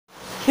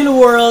Hello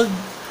world!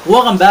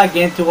 Welcome back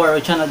again to our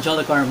channel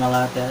Johlo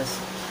Malates.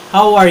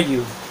 How are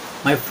you,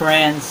 my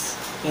friends,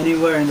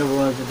 anywhere in the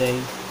world today?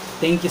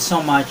 Thank you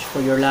so much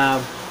for your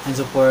love and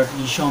support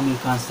you show me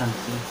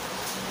constantly.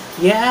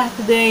 Yeah,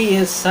 today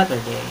is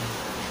Saturday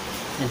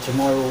and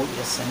tomorrow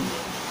is Sunday.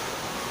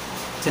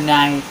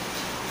 Tonight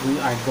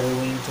we are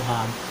going to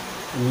have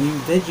a new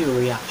video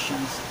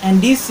reactions,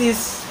 and this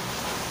is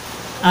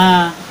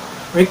a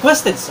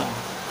requested song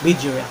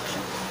video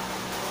reaction.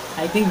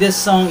 I think this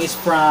song is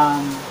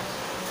from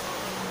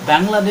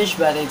Bangladesh,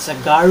 but it's a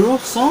Garo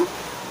song.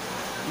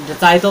 The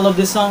title of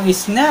the song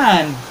is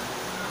Na.An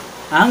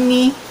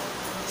Angni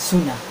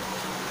Sona.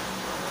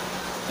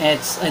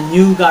 It's a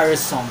new Garo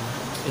song.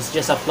 It's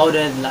just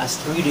uploaded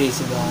last 3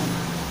 days ago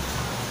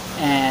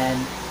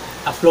and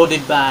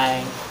uploaded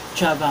by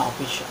JABA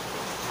official.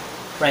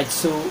 Right,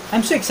 so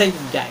I'm so excited,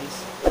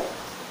 guys.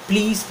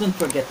 Please don't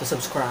forget to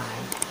subscribe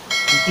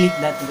and click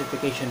that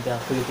notification bell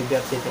for you to be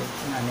updated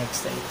on our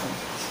next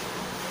episode.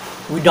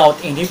 Without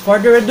any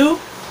further ado,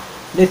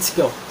 let's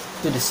go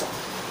to the song.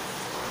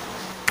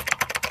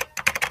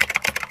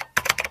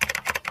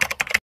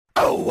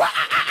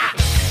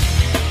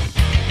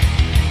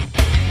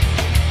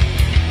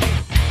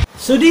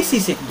 So this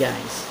is it,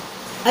 guys.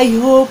 I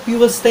hope you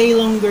will stay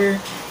longer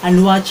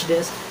and watch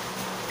this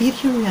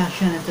video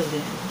reaction until the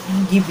end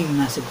and give me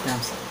massive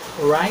thumbs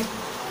up. Alright?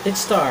 Let's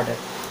start it.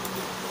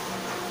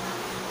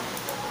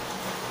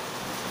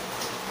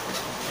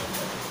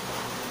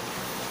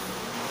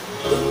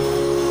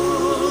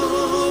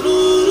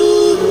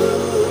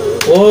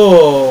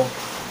 Oh,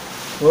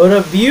 what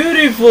a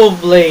beautiful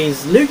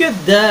place. Look at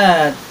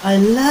that. I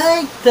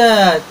like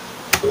that.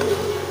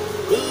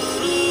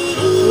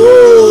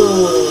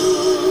 Whoa.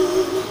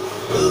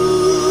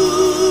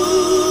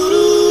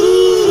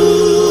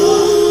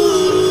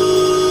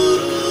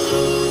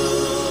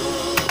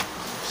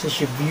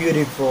 Such a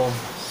beautiful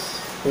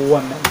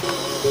woman.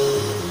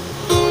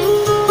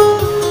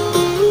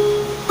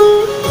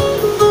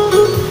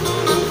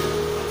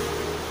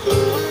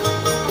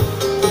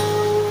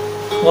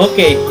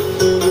 Okay,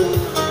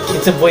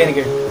 it's a boy and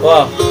a girl.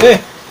 Wow. Hey.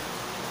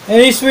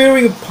 And he's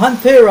wearing a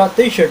Pantera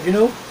t-shirt, you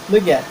know?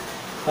 Look at.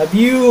 Have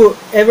you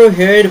ever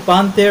heard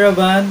Pantera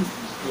band?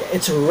 Yeah,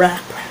 it's a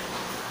rap.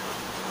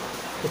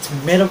 It's a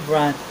metal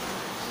band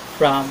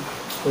from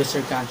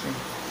Western country.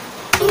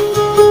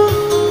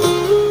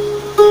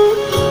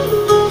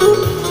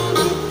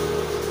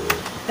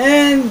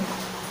 And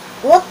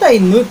what I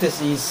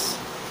noticed is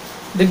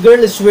the girl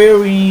is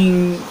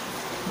wearing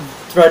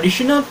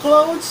traditional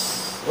clothes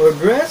or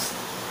dress,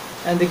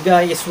 and the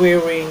guy is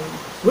wearing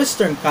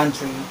Western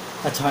country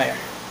attire.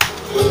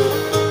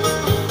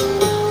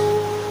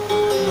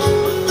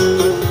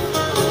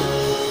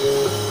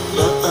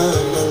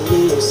 Na.An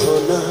Angni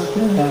Sona,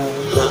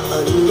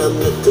 Na.An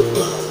Angni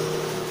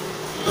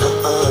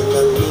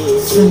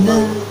Sona,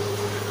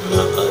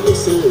 Na.An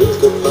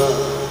Silkaba,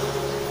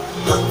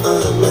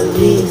 Na.An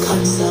Angni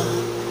Kasa,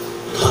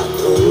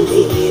 Katong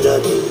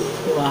Miradi.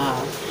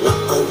 Wow.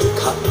 Na.An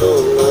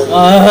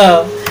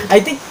Katong.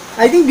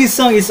 I think this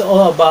song is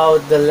all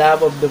about the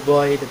love of the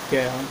boy and the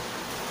girl.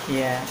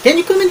 Yeah. Can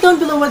you comment down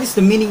below what is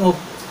the meaning of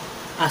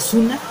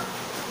Asuna?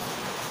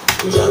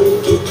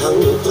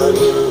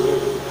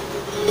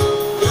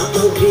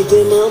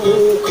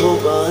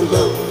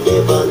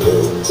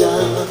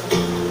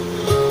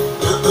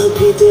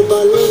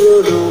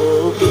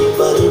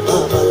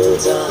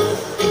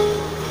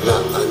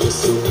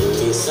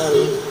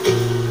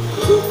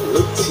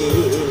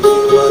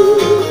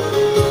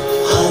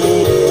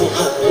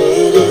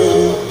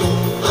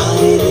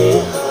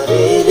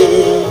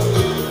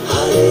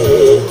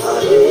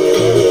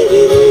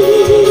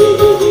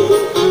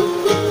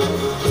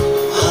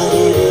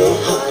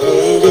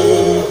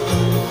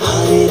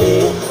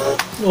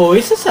 Oh,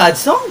 it's a sad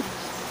song.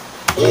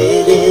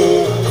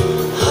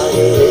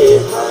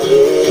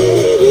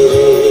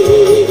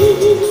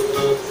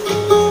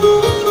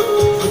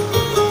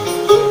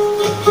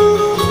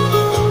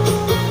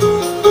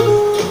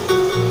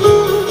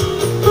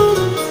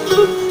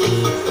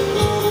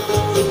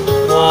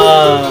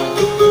 Wow.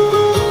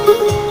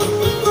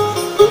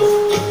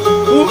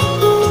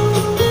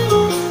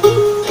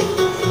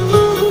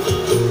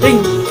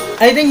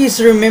 I think he's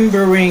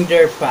remembering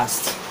their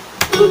past.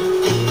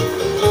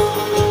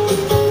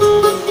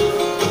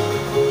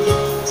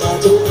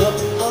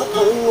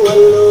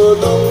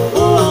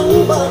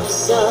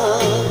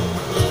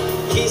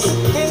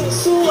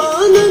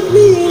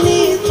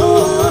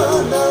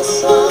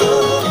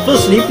 I feel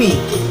sleepy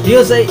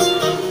because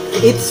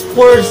it's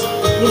for,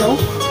 you know.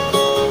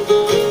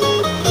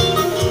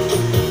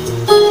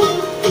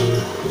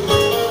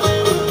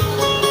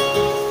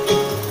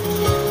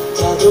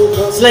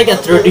 It's like a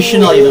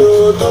traditional, you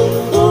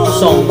know,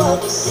 song.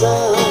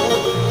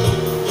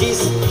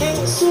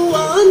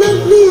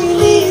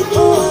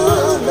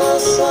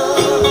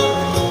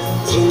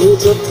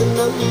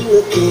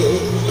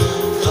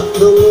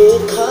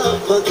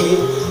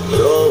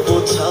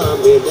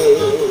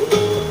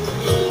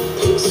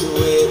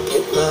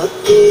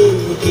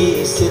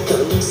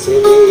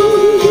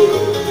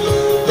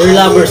 They're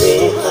lovers.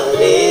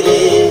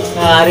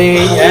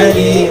 Hare Hare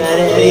Hare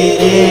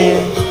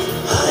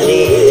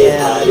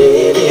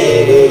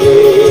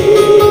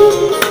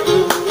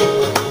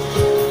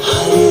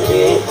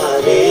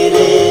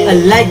I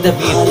like the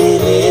beat.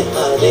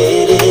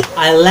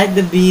 I like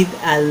the beat.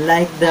 I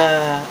like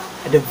the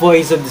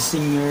voice of the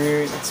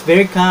singer. It's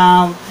very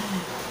calm.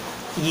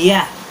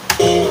 Yeah.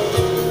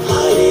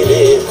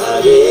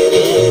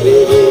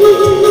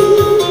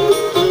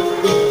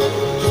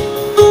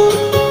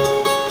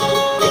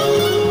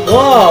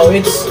 Wow,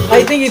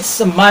 I think it's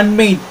a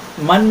man-made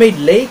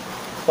lake.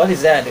 What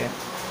is that?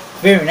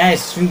 Very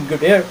nice. Good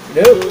there.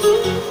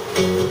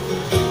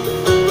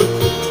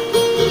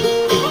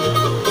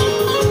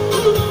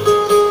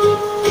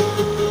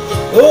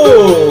 Oh.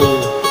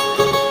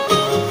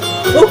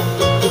 Oh.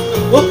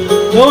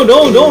 Oh. No,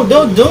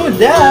 don't do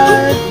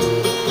that.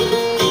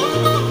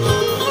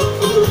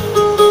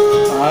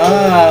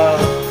 Ah.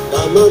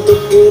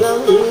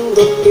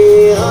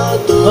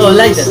 Oh, I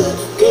like that.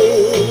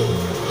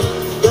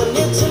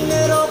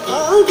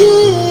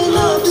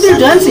 They're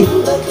dancing.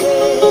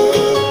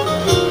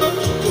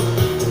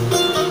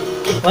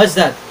 What's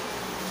that?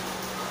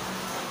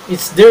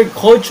 It's their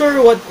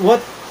culture.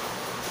 What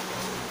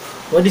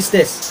is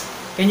this?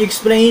 Can you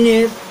explain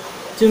it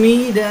to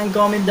me? Then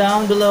comment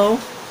down below.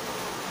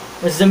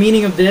 What's the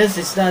meaning of this?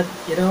 Is that,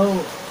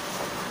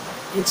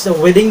 it's a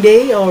wedding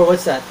day, or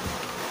what's that?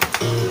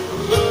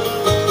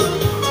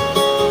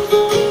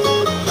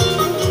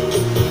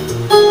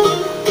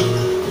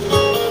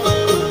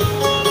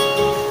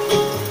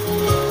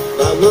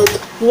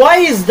 Why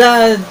is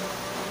that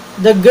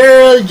the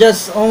girl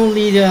just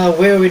only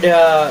wear with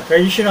the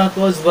traditional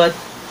clothes, but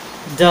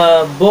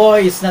the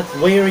boy is not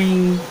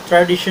wearing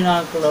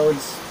traditional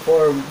clothes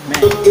for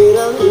men?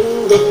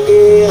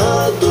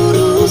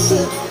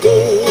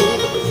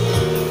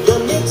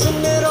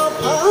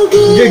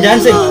 You're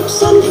dancing.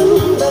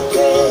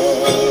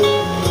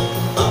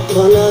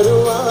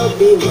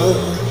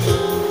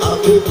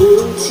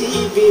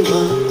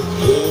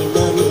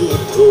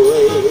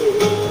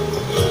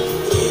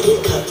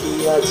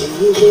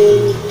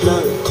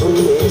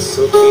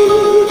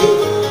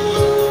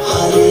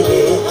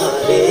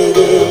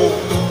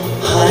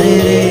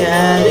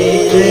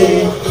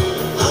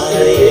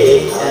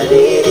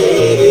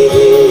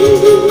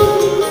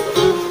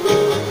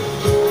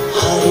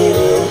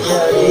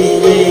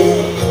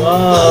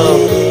 Wow,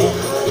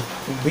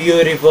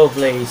 beautiful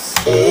place.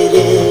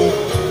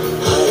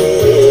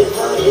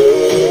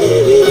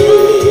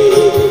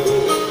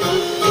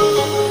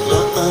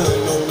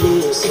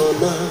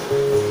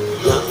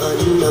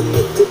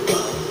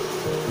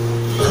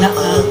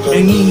 Na.An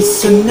Angni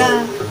Sona.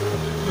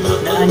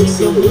 Na.An Angni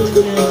Sona.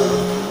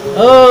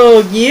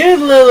 Oh, cute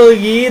little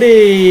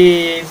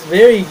kitties.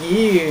 Very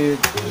cute.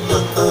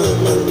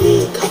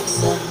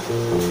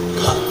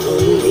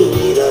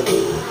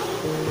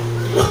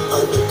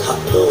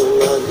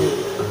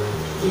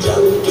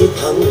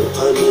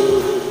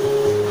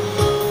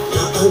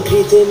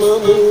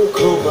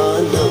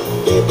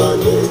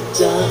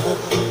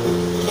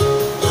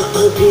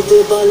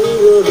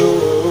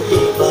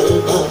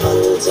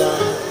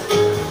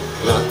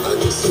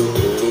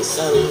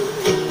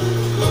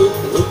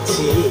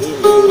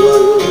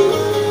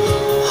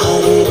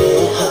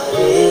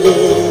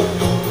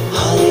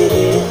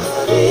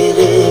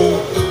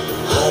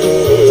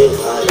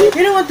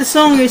 You know what, the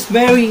song is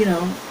very,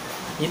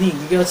 unique,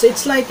 because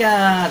it's like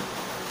a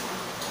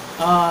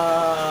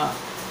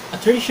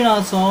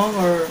traditional song,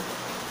 or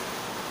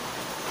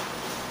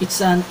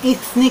it's an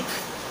ethnic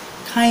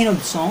kind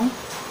of song.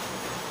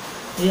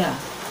 Yeah.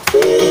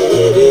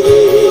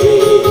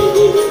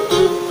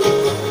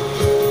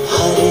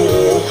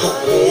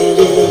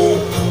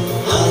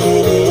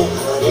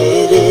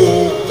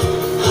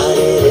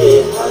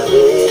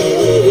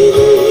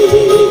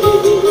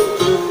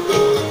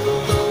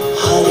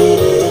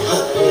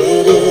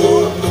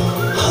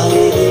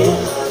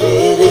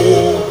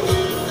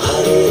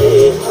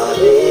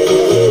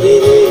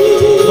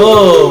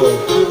 Oh.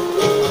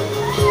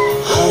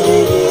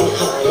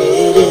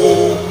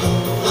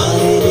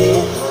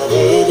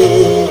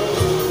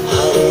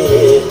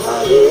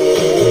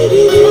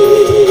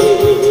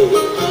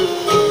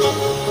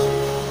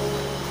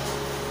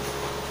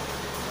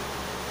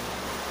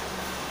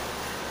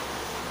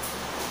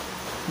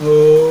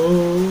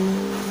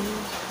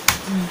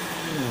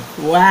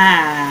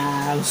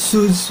 Wow,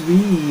 so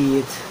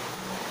sweet.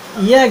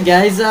 Yeah,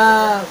 guys,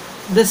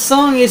 the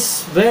song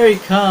is very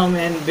calm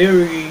and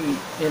very,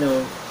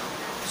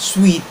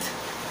 sweet.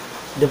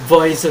 The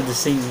voice of the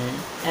singer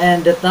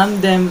and the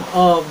tandem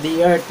of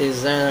the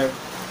artists are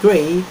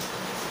great.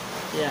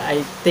 Yeah,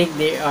 I think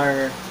they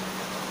are,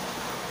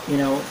 in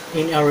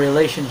a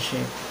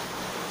relationship,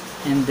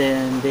 and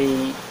then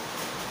they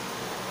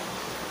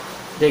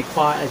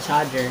quarrel each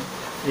other.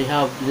 They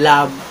have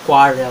love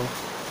quarrel.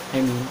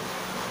 I mean,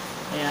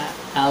 yeah,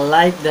 I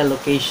like the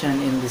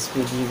location in this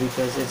video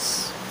because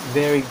it's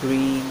very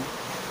green.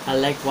 I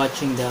like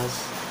watching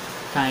this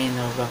kind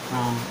of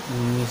background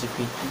in music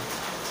video.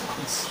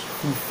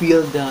 You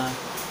feel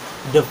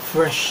the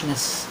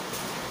freshness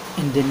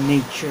and the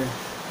nature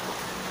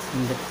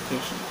in the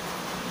vacation.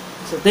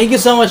 So thank you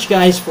so much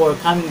guys for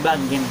coming back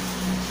again.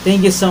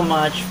 Thank you so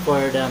much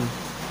for the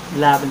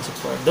love and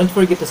support. Don't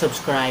forget to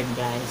subscribe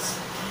guys.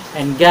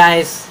 And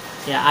guys,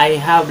 yeah, I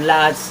have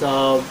lots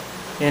of,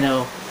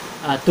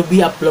 to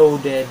be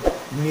uploaded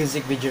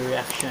music video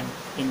reaction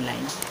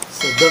inline.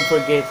 So don't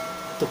forget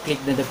to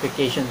click the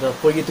notification bell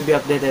for you to be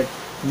updated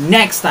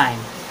next time.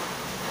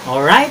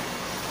 Alright?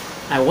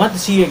 I want to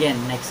see you again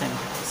next time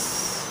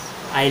guys.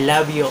 I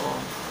love you all.